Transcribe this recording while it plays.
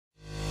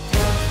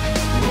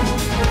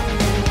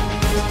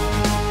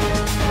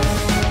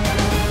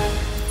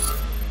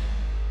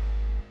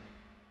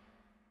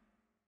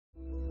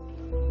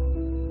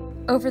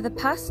Over the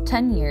past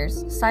 10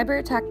 years,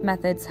 cyberattack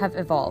methods have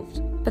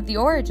evolved, but the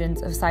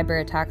origins of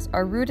cyberattacks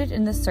are rooted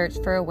in the search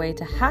for a way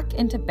to hack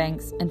into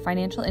banks and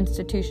financial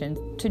institutions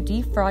to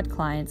defraud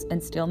clients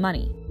and steal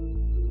money.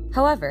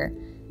 However,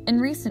 in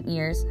recent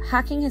years,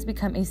 hacking has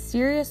become a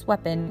serious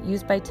weapon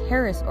used by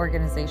terrorist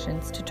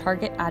organizations to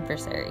target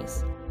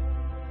adversaries.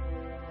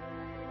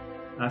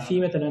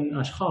 في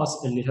مثلا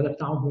اشخاص اللي الهدف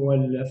بتاعهم هو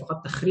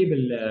فقط تخريب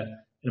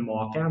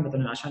المواقع،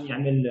 مثلا عشان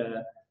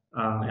يعمل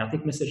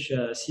يعطيك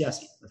مسج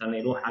سياسي، مثلا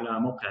يروح على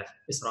موقع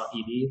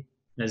اسرائيلي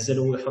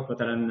نزله ويحط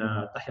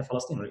مثلا تحيا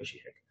فلسطين ولا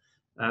شيء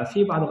هيك.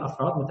 في بعض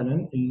الافراد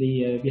مثلا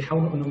اللي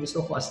بيحاولوا انهم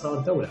يسرقوا اسرار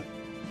الدوله.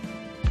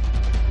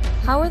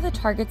 How are the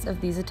targets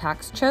of these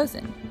attacks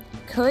chosen?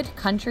 Could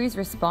countries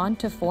respond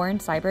to foreign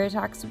cyber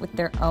attacks with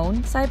their own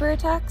cyber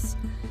attacks?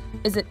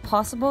 Is it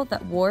possible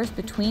that wars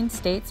between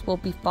states will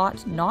be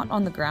fought not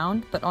on the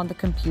ground but on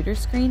the computer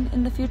screen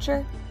in the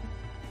future?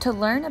 To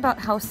learn about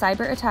how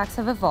cyber attacks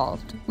have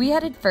evolved, we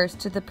headed first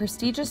to the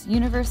prestigious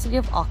University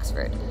of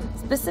Oxford,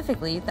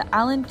 specifically the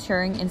Alan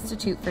Turing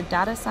Institute for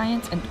Data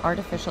Science and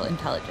Artificial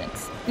Intelligence.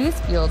 These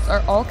fields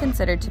are all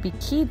considered to be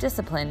key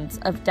disciplines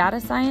of data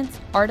science,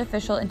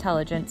 artificial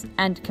intelligence,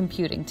 and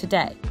computing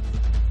today.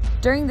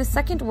 During the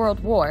Second World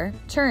War,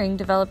 Turing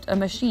developed a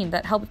machine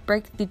that helped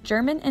break the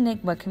German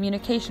Enigma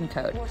communication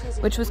code,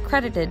 which was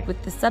credited with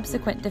the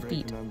subsequent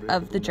defeat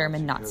of the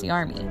German Nazi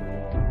army.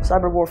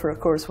 Cyber warfare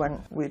occurs when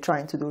we're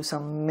trying to do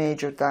some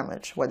major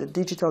damage, whether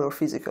digital or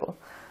physical,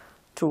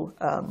 to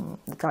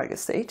the target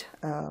state.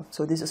 So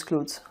this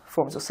excludes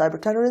forms of cyber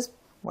terrorism,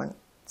 when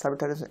cyber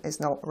terrorism is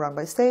now run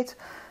by state,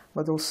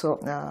 but also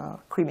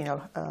criminal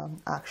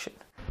action.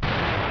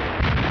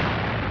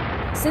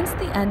 Since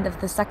the end of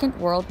the Second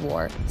World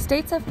War,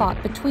 states have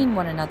fought between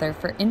one another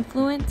for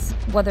influence,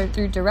 whether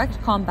through direct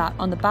combat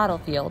on the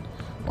battlefield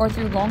or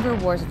through longer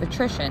wars of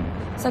attrition,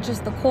 such as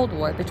the Cold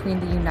War between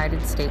the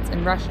United States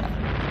and Russia.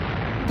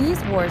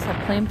 These wars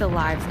have claimed the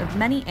lives of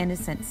many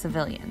innocent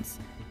civilians,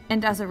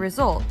 and as a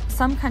result,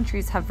 some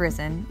countries have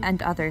risen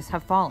and others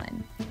have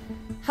fallen.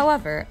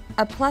 However,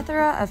 a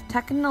plethora of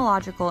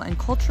technological and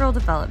cultural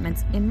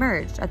developments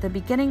emerged at the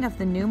beginning of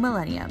the new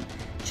millennium,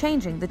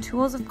 changing the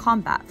tools of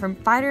combat from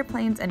fighter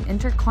planes and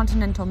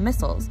intercontinental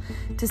missiles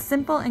to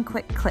simple and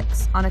quick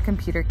clicks on a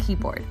computer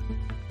keyboard.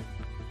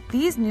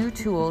 These new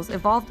tools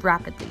evolved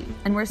rapidly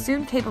and were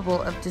soon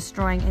capable of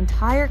destroying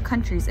entire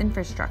countries'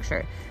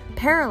 infrastructure,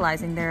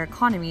 paralyzing their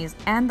economies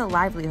and the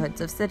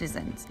livelihoods of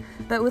citizens,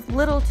 but with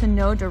little to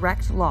no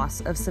direct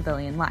loss of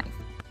civilian life.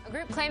 A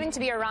group claiming to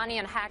be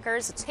Iranian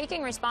hackers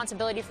taking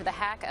responsibility for the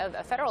hack of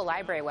a federal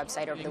library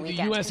website over the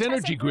weekend. The U.S.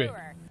 energy grid.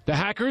 The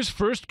hackers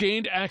first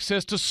gained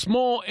access to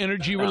small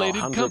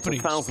energy-related companies. Hundreds of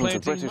thousands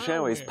of British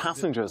Airways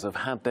passengers have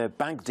had their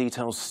bank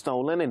details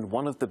stolen in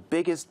one of the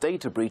biggest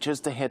data breaches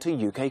to hit a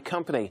UK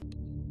company.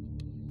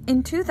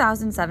 In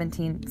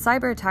 2017,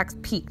 cyber attacks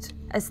peaked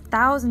as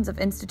thousands of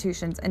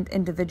institutions and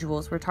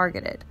individuals were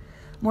targeted.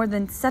 More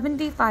than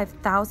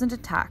 75,000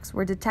 attacks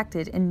were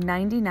detected in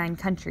 99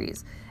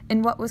 countries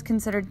in what was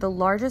considered the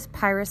largest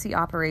piracy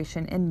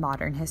operation in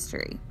modern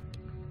history.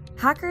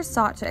 Hackers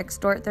sought to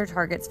extort their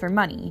targets for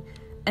money,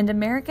 and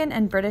American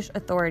and British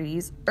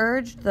authorities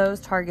urged those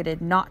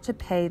targeted not to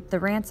pay the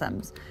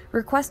ransoms,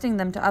 requesting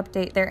them to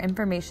update their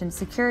information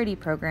security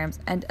programs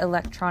and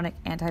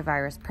electronic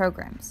antivirus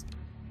programs.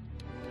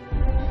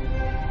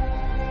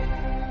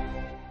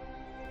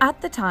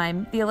 At the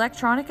time, the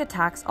electronic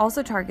attacks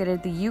also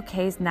targeted the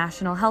UK's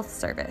National Health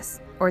Service,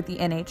 or the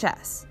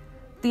NHS.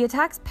 The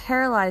attacks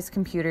paralyzed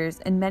computers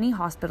in many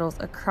hospitals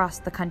across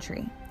the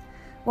country.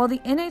 While the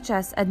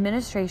NHS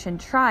administration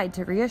tried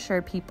to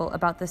reassure people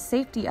about the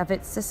safety of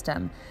its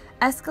system,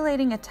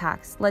 escalating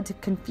attacks led to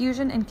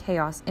confusion and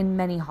chaos in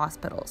many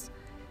hospitals.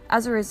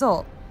 As a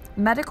result,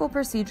 medical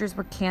procedures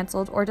were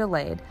cancelled or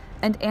delayed,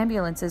 and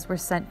ambulances were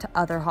sent to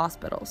other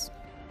hospitals.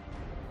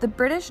 The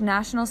British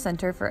National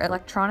Centre for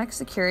Electronic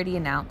Security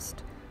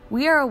announced,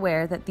 "We are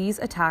aware that these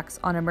attacks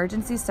on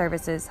emergency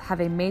services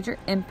have a major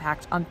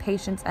impact on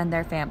patients and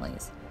their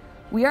families.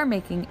 We are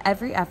making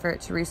every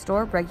effort to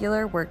restore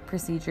regular work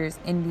procedures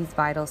in these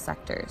vital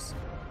sectors."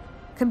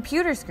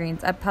 Computer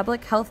screens at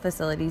public health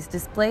facilities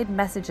displayed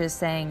messages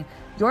saying,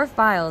 "Your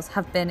files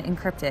have been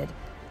encrypted,"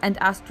 and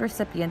asked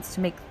recipients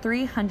to make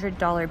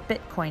 $300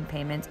 Bitcoin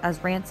payments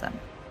as ransom.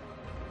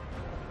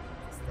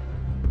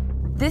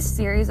 This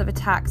series of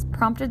attacks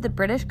prompted the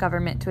British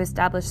government to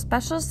establish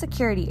special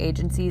security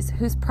agencies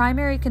whose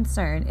primary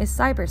concern is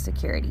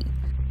cybersecurity.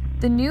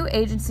 The new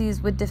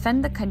agencies would defend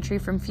the country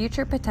from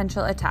future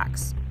potential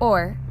attacks, or,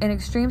 in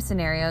extreme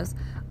scenarios,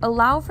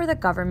 allow for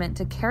the government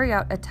to carry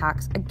out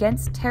attacks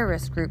against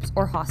terrorist groups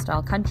or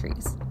hostile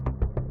countries.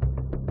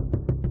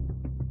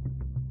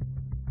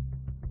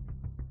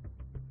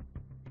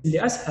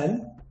 اللي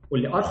اسهل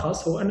واللي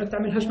ارخص هو انك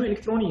تعمل هجمه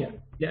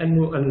الكترونيه،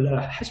 لانه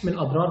حجم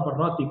الاضرار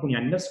مرات بيكون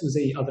يعني نفسه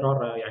زي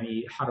اضرار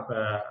يعني حرب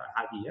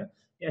عاديه،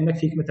 لانك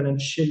فيك مثلا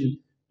تشل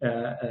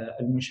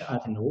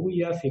المنشآت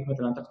النوويه، فيك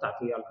مثلا تقطع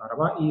التيار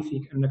الكهربائي،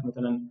 فيك انك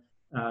مثلا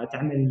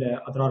تعمل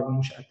اضرار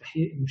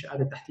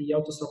بالمنشآت التحتيه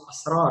وتسرق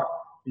اسرار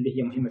اللي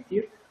هي مهمه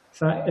كثير.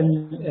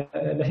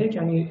 فلهيك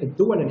يعني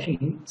الدول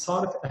الحين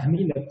صارت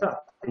أهمية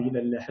بتعطي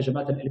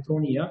للهجمات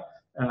الإلكترونية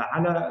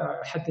على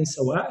حد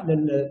سواء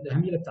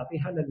للأهمية اللي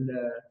بتعطيها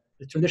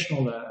للتراديشنال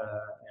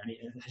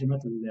يعني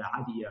الهجمات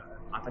العادية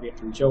عن طريق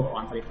الجو أو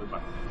عن طريق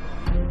البر.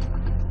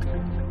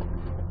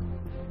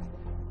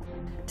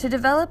 To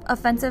develop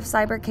offensive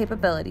cyber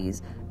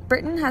capabilities,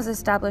 Britain has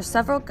established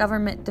several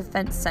government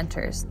defense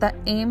centers that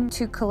aim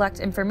to collect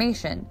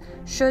information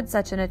should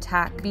such an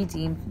attack be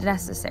deemed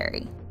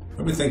necessary.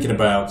 When we're thinking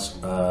about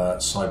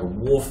cyber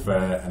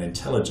warfare and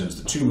intelligence,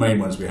 the two main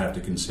ones we have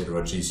to consider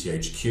are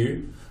GCHQ,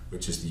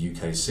 which is the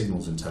UK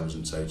Signals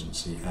Intelligence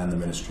Agency, and the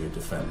Ministry of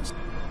Defence.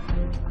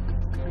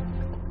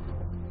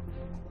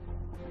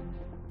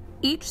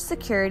 Each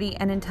security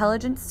and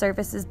intelligence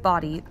services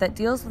body that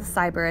deals with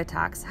cyber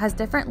attacks has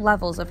different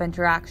levels of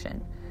interaction.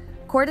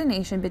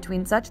 Coordination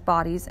between such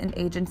bodies and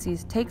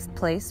agencies takes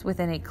place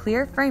within a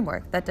clear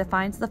framework that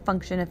defines the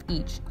function of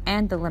each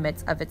and the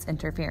limits of its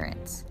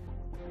interference.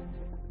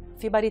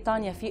 في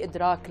بريطانيا في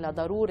إدراك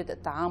لضرورة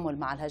التعامل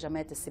مع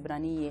الهجمات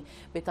السبرانية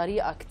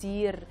بطريقة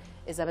كتير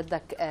إذا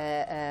بدك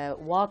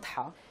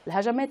واضحة.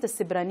 الهجمات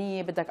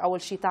السبرانية بدك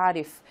أول شيء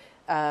تعرف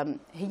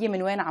هي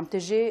من وين عم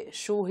تجي،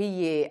 شو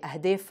هي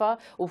أهدافها،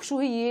 وشو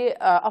هي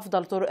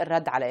أفضل طرق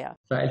الرد عليها.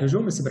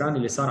 فالهجوم السبراني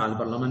اللي صار على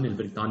البرلمان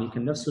البريطاني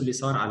كان نفسه اللي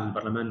صار على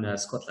البرلمان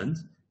اسكتلند.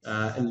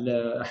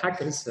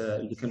 الهاكرز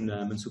اللي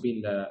كانوا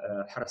منسوبين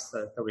لحرس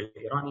الثوري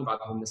الإيراني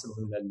بعضهم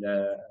نسبهم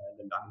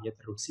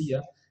للعمليات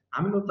الروسية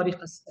عملوا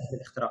طريقة سهلة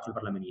لاختراق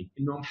البرلمانيين،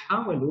 إنهم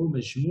حاولوا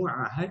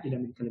مجموعة هائلة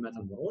من كلمات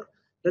المرور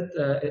ضد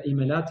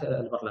إيميلات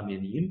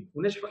البرلمانيين،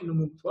 ونجحوا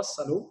إنهم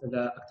يتوصلوا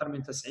لأكثر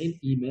من 90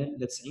 إيميل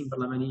ل 90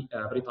 برلماني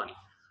بريطاني.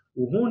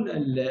 وهون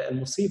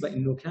المصيبة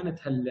إنه كانت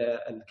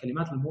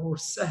الكلمات المرور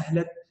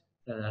سهلة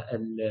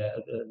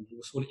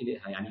الوصول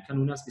إليها، يعني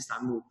كانوا ناس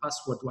بيستعملوا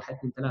باسورد 1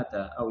 2 3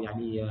 أو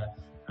يعني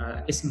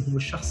اسمهم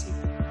الشخصي.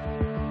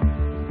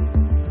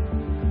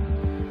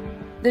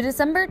 The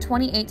December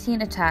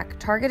 2018 attack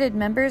targeted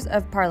members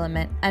of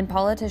parliament and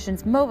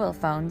politicians' mobile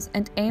phones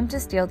and aimed to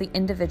steal the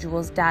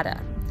individual's data.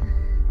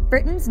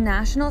 Britain's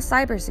National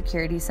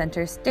Cybersecurity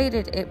Centre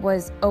stated it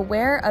was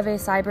aware of a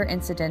cyber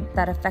incident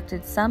that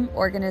affected some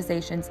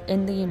organizations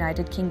in the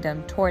United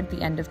Kingdom toward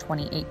the end of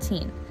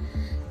 2018,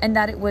 and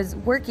that it was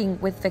working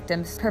with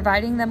victims,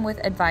 providing them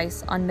with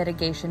advice on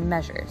mitigation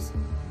measures.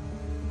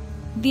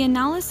 The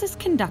analysis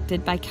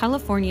conducted by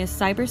California's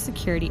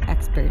cybersecurity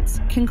experts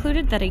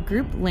concluded that a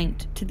group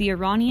linked to the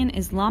Iranian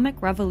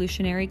Islamic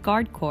Revolutionary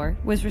Guard Corps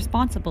was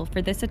responsible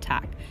for this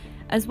attack,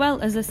 as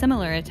well as a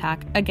similar attack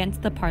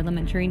against the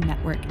parliamentary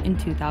network in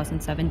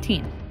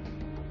 2017.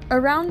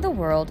 Around the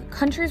world,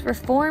 countries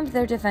reformed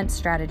their defense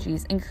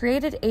strategies and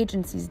created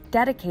agencies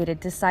dedicated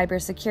to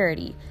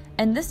cybersecurity,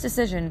 and this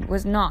decision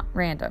was not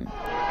random.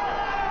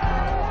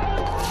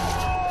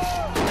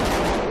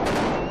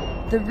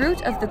 The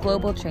root of the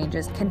global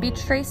changes can be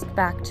traced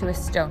back to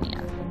Estonia.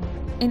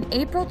 In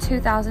April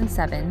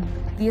 2007,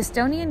 the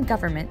Estonian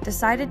government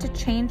decided to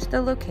change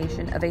the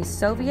location of a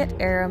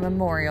Soviet-era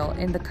memorial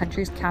in the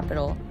country's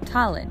capital,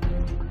 Tallinn.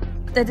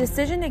 The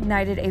decision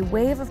ignited a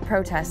wave of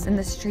protests in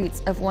the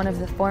streets of one of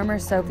the former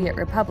Soviet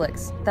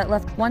republics that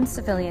left 1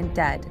 civilian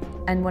dead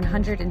and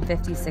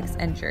 156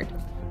 injured.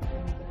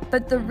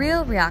 But the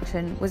real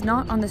reaction was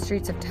not on the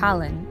streets of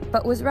Tallinn,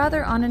 but was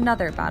rather on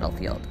another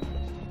battlefield.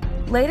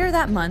 Later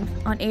that month,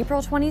 on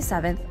April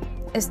 27th,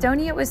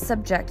 Estonia was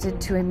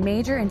subjected to a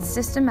major and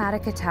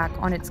systematic attack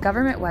on its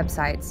government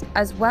websites,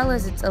 as well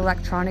as its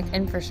electronic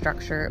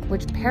infrastructure,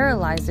 which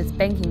paralyzed its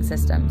banking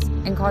systems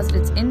and caused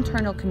its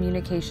internal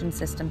communication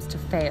systems to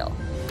fail.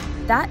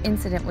 That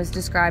incident was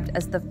described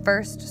as the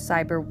first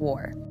cyber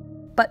war.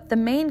 But the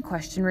main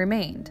question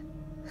remained: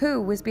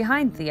 who was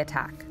behind the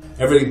attack?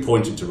 Everything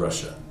pointed to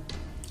Russia,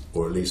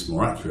 or at least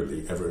more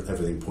accurately,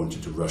 everything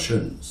pointed to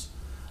Russians.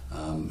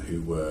 Who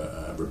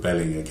were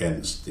rebelling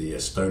against the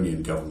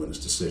Estonian government's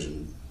decision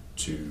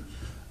to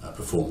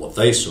perform what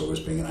they saw as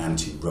being an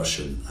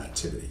anti-Russian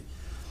activity.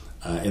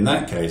 In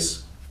that case,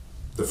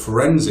 the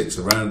forensics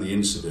around the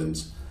incident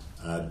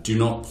do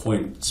not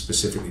point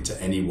specifically to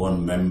any one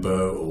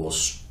member or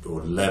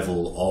level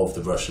of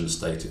the Russian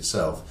state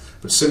itself,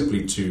 but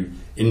simply to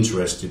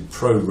interested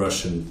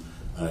pro-Russian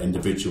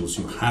individuals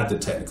who had the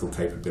technical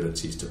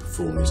capabilities to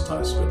perform these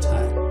types of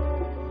attack.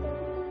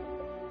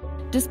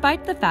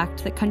 Despite the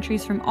fact that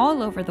countries from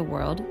all over the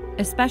world,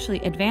 especially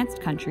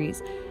advanced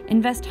countries,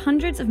 invest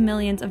hundreds of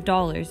millions of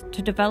dollars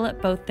to develop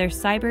both their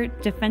cyber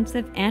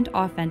defensive and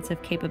offensive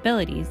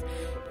capabilities,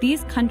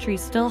 these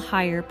countries still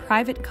hire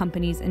private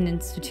companies and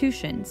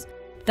institutions,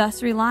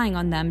 thus relying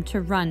on them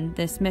to run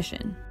this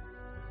mission.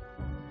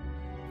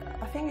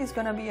 I think it's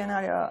going to be an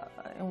area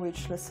in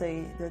which, let's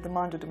say, the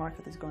demand of the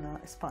market is going to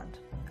expand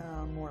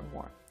more and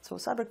more. So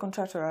cyber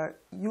contractors are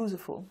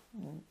useful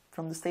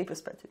from the state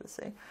perspective, let's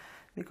say,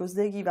 because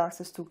they give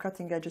access to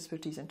cutting-edge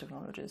expertise and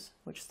technologies,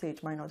 which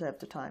states might not have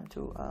the time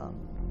to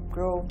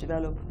grow,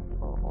 develop,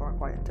 or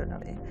acquire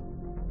internally.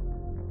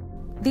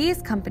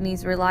 These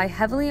companies rely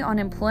heavily on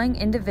employing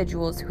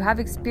individuals who have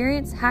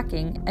experience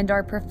hacking and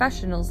are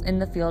professionals in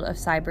the field of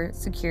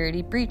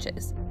cybersecurity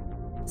breaches.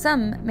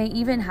 Some may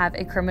even have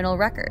a criminal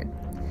record.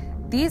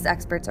 These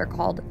experts are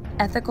called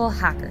ethical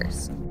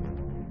hackers.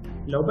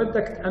 لو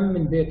بدك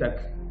تأمن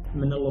بيتك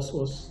من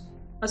اللصوص،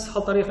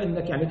 أسهل طريقة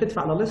إنك يعني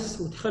تدفع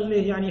للص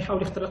وتخليه يعني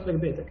يحاول يخترق لك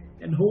بيتك،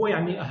 لأن هو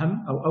يعني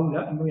أهم أو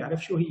أولى إنه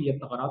يعرف شو هي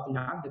الثغرات اللي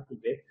عندك في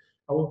البيت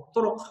أو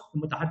الطرق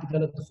المتعددة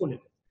للدخول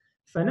للبيت.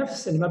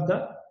 فنفس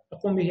المبدأ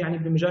أقوم به يعني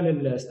بمجال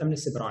الأمن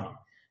السيبراني.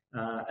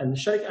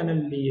 الشركة أنا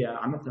اللي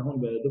عملتها هون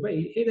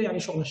بدبي هي يعني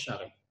شغل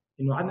الشاغل،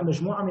 إنه عندنا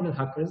مجموعة من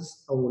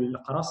الهاكرز أو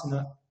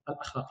القراصنة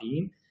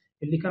الأخلاقيين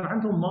اللي كان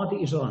عندهم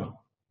ماضي إجرامي،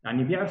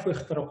 يعني بيعرفوا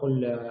يخترقوا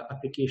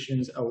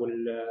الابلكيشنز أو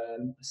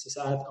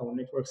المؤسسات أو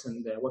النتوركس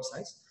اند ويب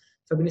سايتس،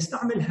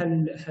 فبنستعمل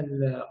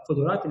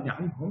هالقدرات اللي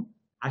عندهم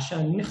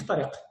عشان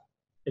نخترق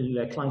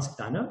الكلاينتس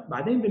بتاعنا،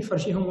 بعدين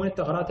بنفرجيهم وين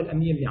الثغرات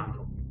الأمنية اللي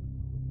عندهم.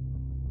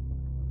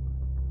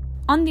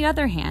 On the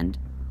other hand,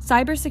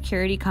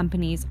 cybersecurity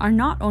companies are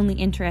not only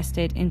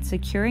interested in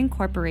securing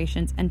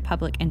corporations and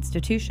public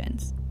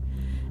institutions.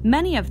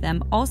 Many of them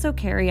also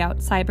carry out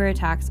cyber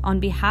attacks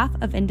on behalf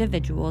of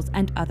individuals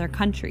and other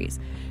countries,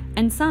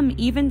 and some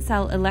even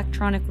sell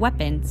electronic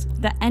weapons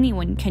that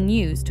anyone can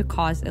use to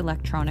cause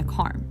electronic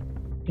harm.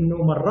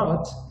 إنه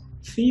مرات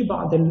في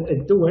بعض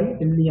الدول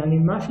اللي يعني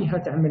ما فيها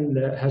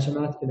تعمل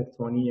هجمات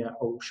إلكترونية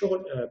أو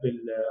شغل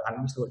على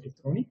المستوى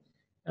الإلكتروني،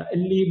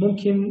 اللي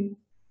ممكن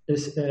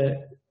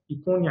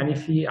يكون يعني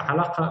في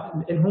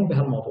علاقة لهم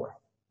بهالموضوع،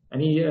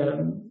 يعني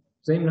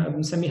زي ما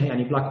بنسميها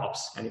يعني بلاك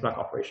أوبس، يعني بلاك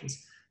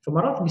أوبريشنز.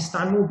 فمرات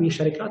بيستعملوا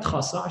بشركات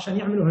خاصة عشان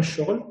يعملوا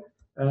هالشغل،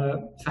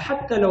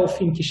 فحتى لو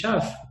في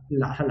انكشاف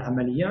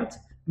لهالعمليات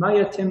ما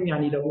يتم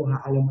يعني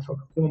لوها على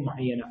حكومة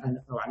معينة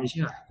أو على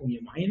جهة حكومية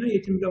معينة،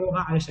 يتم لوها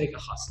على شركة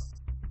خاصة.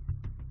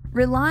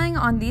 Relying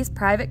on these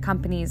private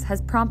companies has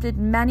prompted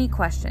many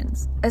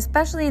questions,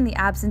 especially in the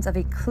absence of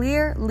a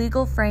clear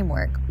legal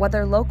framework,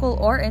 whether local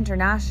or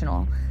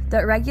international,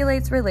 that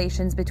regulates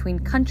relations between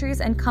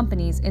countries and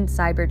companies in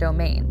cyber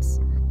domains.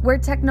 Where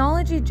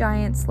technology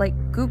giants like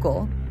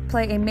Google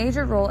play a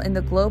major role in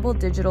the global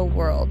digital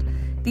world,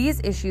 these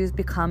issues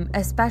become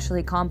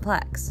especially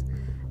complex.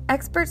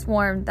 Experts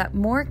warn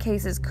that more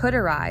cases could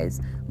arise,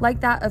 like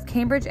that of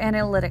Cambridge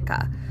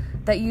Analytica,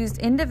 that used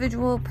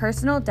individual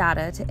personal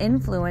data to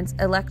influence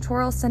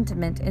electoral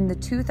sentiment in the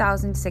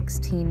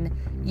 2016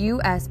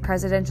 US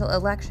presidential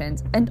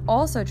elections and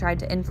also tried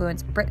to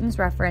influence Britain's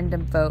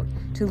referendum vote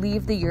to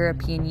leave the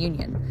European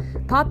Union,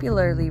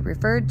 popularly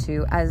referred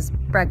to as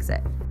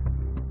Brexit.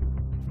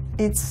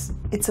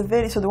 It's a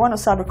very, so the one of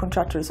cyber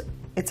contractors,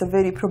 it's a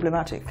very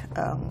problematic,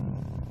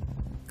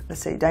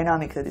 let's say,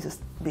 dynamic that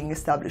is being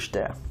established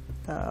there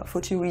for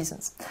two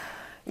reasons.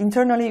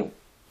 Internally,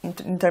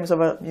 in terms of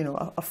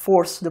a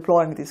force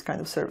deploying this kind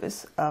of service,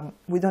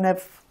 we don't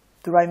have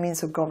the right means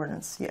of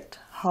governance yet.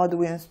 How do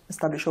we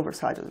establish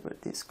oversight over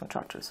these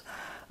contractors?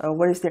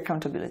 Where is the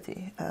accountability?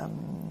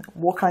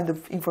 What kind of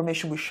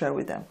information we share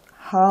with them?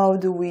 How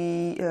do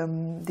we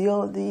deal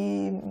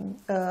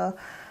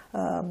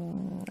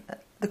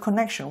the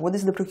connection? What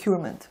is the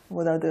procurement?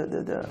 What are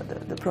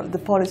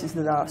the policies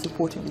that are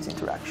supporting this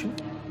interaction?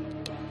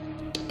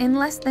 In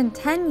less than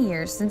 10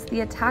 years since the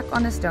attack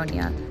on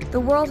Estonia, the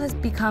world has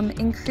become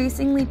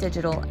increasingly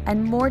digital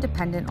and more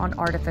dependent on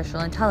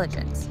artificial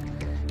intelligence.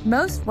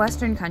 Most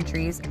Western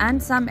countries and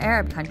some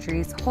Arab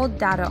countries hold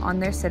data on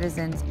their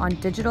citizens on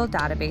digital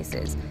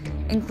databases,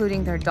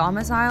 including their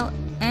domicile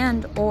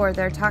and/or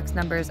their tax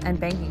numbers and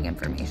banking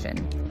information.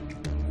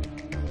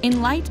 In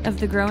light of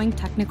the growing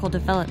technical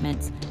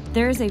developments,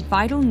 there is a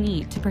vital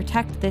need to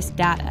protect this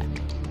data,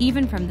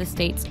 even from the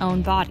state's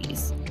own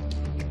bodies.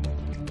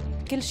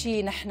 كل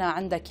شيء نحن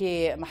عندك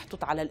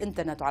محطوط على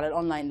الانترنت وعلى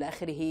الاونلاين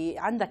لاخره،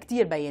 عندك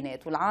كثير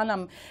بيانات،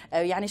 والعالم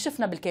يعني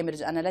شفنا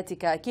بالكامبريدج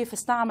اناليتيكا كيف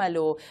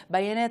استعملوا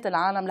بيانات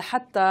العالم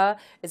لحتى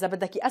اذا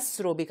بدك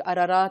ياثروا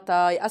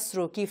بقراراتها،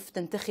 ياثروا كيف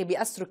تنتخب،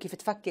 ياثروا كيف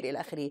تفكر الى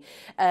اخره.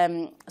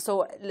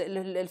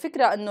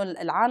 الفكره انه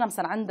العالم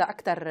صار عندها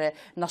اكثر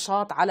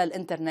نشاط على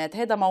الانترنت،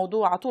 هذا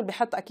موضوع على طول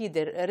بحط اكيد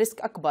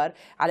ريسك اكبر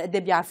على قد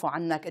ايه بيعرفوا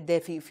عنك، قد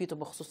ايه فيتوا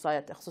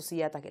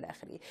بخصوصياتك الى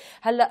اخره.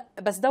 هلا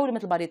بس دوله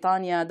مثل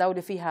بريطانيا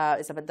دوله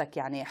فيها إذا بدك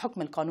يعني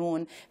حكم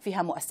القانون،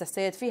 فيها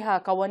مؤسسات، فيها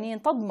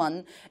قوانين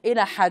تضمن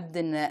إلى حد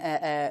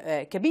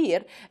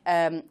كبير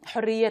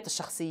حريات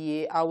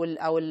الشخصية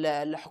أو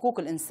حقوق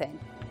الإنسان.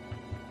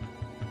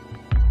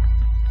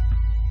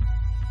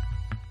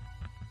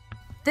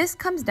 This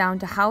comes down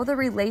to how the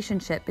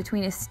relationship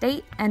between a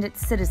state and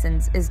its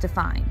citizens is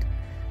defined.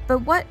 But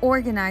what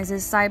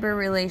organizes cyber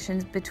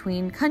relations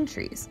between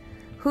countries?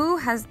 Who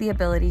has the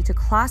ability to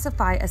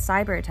classify a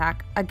cyber attack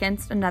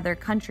against another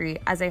country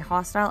as a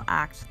hostile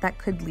act that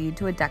could lead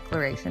to a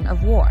declaration of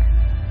war?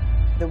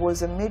 There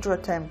was a major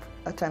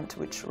attempt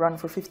which ran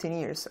for 15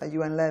 years at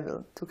UN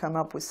level to come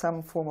up with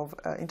some form of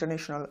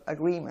international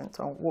agreement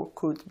on what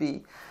could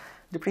be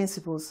the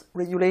principles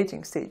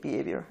regulating state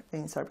behavior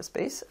in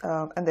cyberspace,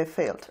 and they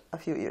failed a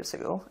few years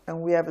ago, and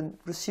we haven't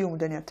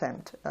resumed any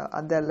attempt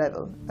at that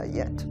level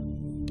yet.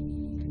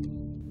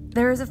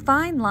 There is a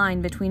fine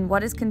line between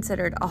what is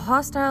considered a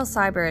hostile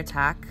cyber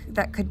attack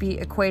that could be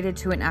equated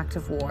to an act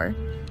of war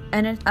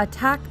and an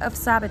attack of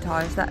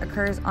sabotage that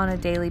occurs on a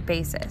daily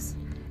basis.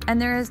 And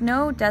there is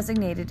no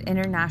designated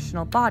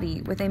international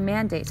body with a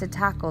mandate to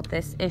tackle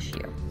this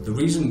issue. The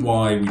reason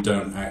why we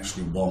don't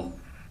actually want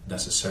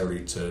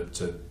necessarily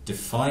to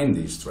define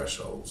these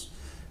thresholds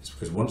is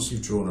because once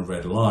you've drawn a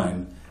red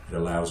line, it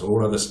allows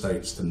all other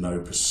states to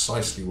know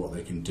precisely what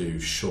they can do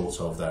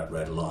short of that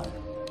red line.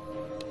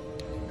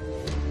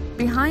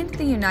 Behind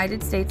the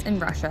United States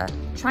and Russia,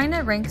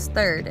 China ranks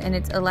third in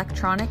its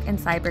electronic and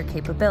cyber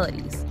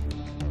capabilities.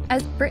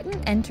 As Britain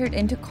entered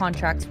into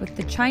contracts with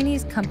the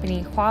Chinese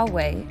company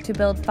Huawei to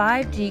build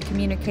 5G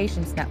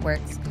communications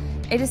networks,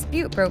 a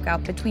dispute broke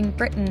out between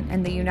Britain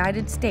and the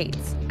United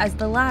States as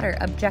the latter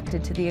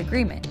objected to the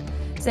agreement,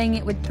 saying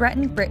it would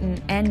threaten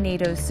Britain and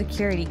NATO's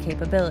security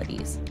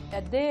capabilities.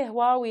 قد ايه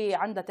هواوي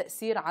عندها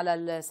تأثير على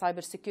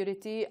السايبر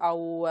سيكيورتي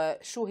أو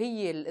شو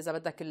هي إذا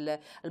بدك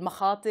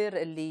المخاطر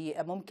اللي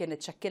ممكن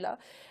تشكلها؟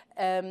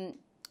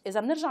 إذا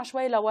بنرجع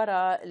شوي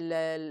لورا،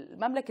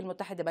 المملكة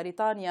المتحدة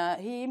بريطانيا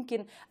هي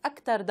يمكن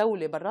أكثر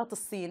دولة برات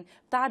الصين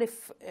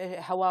بتعرف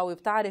هواوي،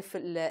 بتعرف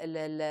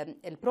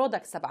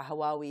البرودكتس تبع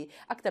هواوي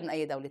أكثر من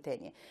أي دولة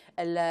تانية.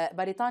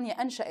 بريطانيا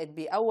أنشأت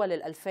بأول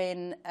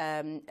 2000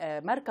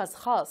 مركز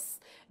خاص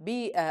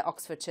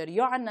بأكسفوردشير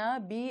يعنى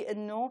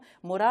بأنه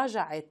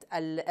مراجعة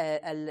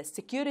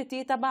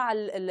السكيورتي تبع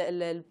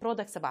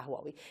البرودكتس تبع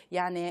هواوي.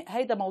 يعني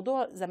هيدا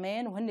موضوع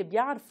زمان وهن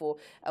بيعرفوا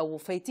أو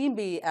فايتين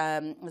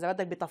إذا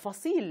بدك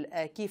بتفاصيل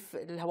كيف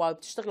الهواوي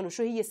بتشتغل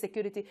وشو هي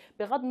السكيورتي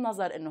بغض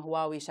النظر انه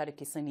هواوي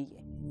شركة صينية.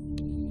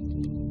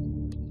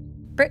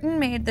 Britain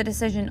made the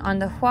decision on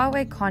the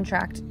Huawei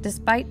contract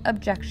despite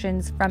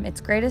objections from its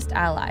greatest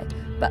ally,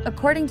 but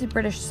according to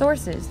British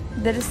sources,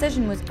 the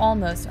decision was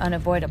almost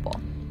unavoidable.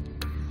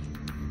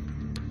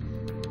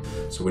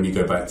 So when you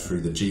go back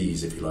through the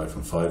Gs, if you like,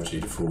 from 5G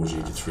to 4G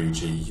to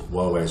 3G,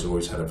 Huawei has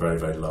always had a very,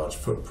 very large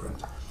footprint.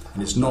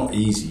 And it's not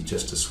easy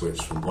just to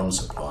switch from one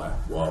supplier,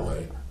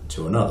 Huawei,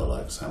 to another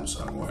like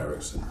Samsung or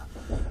Ericsson.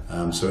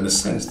 So in a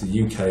sense, the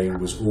UK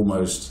was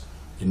almost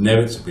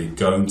inevitably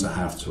going to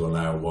have to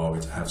allow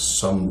Huawei to have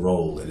some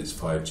role in its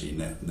 5G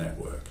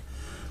network.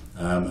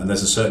 And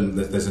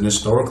there's an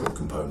historical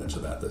component to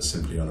that that's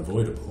simply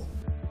unavoidable.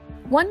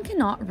 One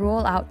cannot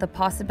rule out the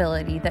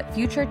possibility that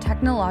future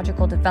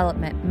technological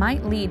development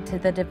might lead to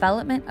the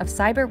development of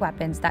cyber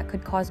weapons that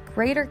could cause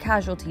greater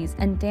casualties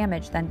and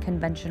damage than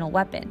conventional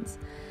weapons.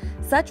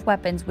 Such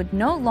weapons would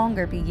no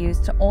longer be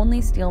used to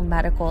only steal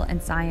medical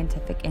and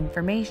scientific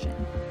information.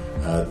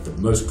 The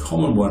most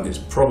common one is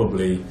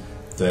probably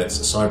that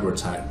a cyber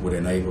attack would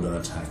enable an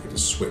attacker to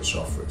switch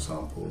off, for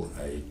example,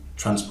 a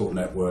transport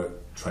network,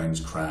 trains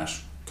crash,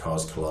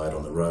 cars collide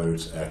on the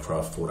roads,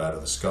 aircraft fall out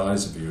of the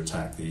skies if you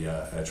attack the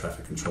air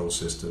traffic control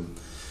system.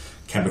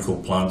 Chemical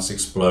plants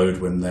explode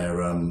when their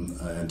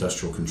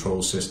industrial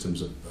control systems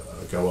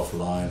go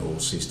offline or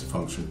cease to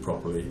function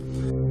properly.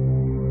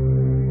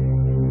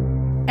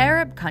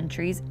 Arab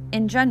countries,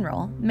 in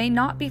general, may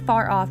not be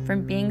far off from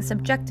being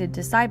subjected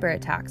to cyber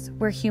attacks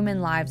where human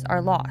lives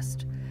are lost.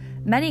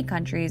 Many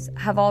countries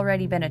have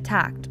already been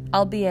attacked,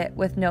 albeit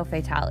with no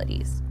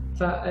fatalities.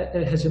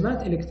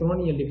 فالهجمات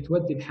الإلكترونية اللي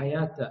بتودي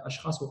بحياة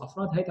أشخاص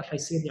وأفراد هيدا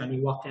حيصير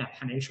يعني واقع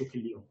حنعيشه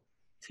كل يوم.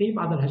 في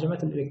بعض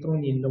الهجمات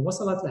الإلكترونية اللي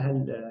وصلت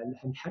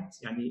لهالحد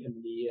يعني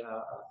اللي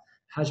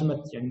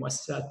هاجمت يعني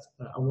مؤسسات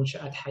أو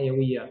منشآت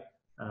حيوية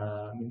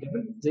من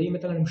قبل، زي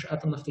مثلا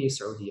المنشآت النفطية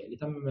السعودية اللي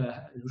تم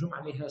الهجوم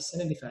عليها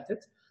السنة اللي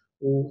فاتت،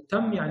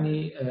 وتم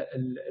يعني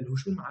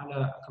الهجوم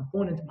على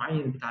كومبوننت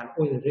معين بتاع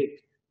الأويل ريج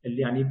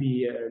اللي يعني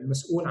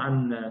المسؤول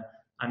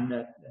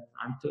عن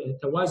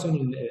توازن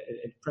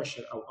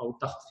البريشر او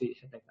الضغط في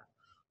حتى،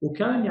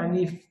 وكان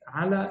يعني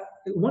على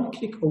وان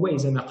كليك اواي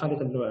زي ما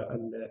قالت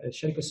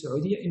الشركه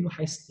السعوديه انه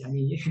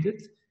يعني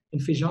يحدث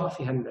انفجار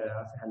في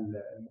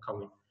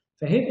هالمكون.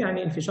 فهذا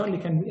يعني انفجار اللي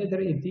كان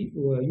يقدر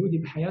يودي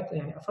بحياه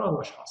يعني افراد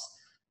واشخاص.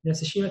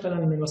 نفس الشيء مثلا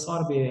لما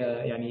صار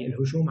يعني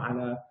الهجوم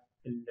على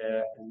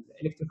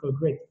الالكتريكال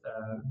جريد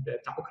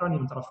بتاع اوكرانيا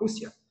من طرف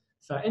روسيا،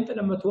 فانت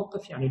لما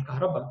توقف يعني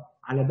الكهرباء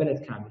على بلد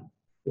كامل،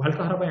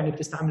 وهالكهرباء يعني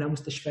بتستعملها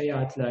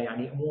مستشفيات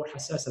يعني امور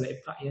حساسه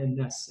لابقاء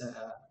الناس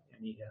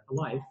يعني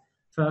alive،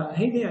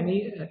 فهيدا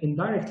يعني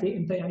indirectly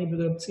انت يعني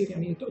بتصير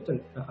يعني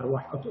تقتل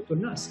ارواح او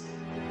تقتل ناس.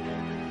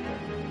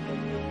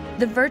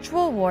 The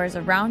virtual wars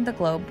around the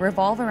globe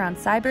revolve around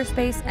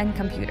cyberspace and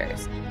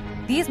computers.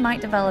 These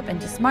might develop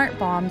into smart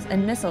bombs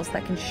and missiles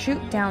that can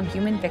shoot down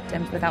human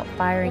victims without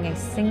firing a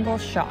single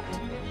shot.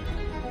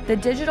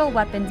 The digital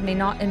weapons may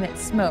not emit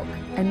smoke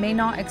and may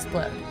not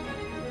explode,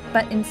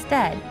 but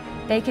instead,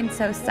 they can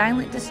sow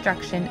silent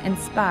destruction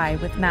and spy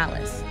with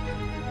malice.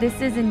 This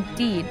is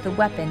indeed the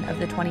weapon of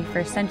the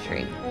 21st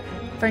century.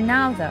 For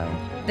now, though,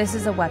 this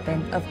is a weapon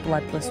of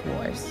bloodless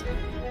wars.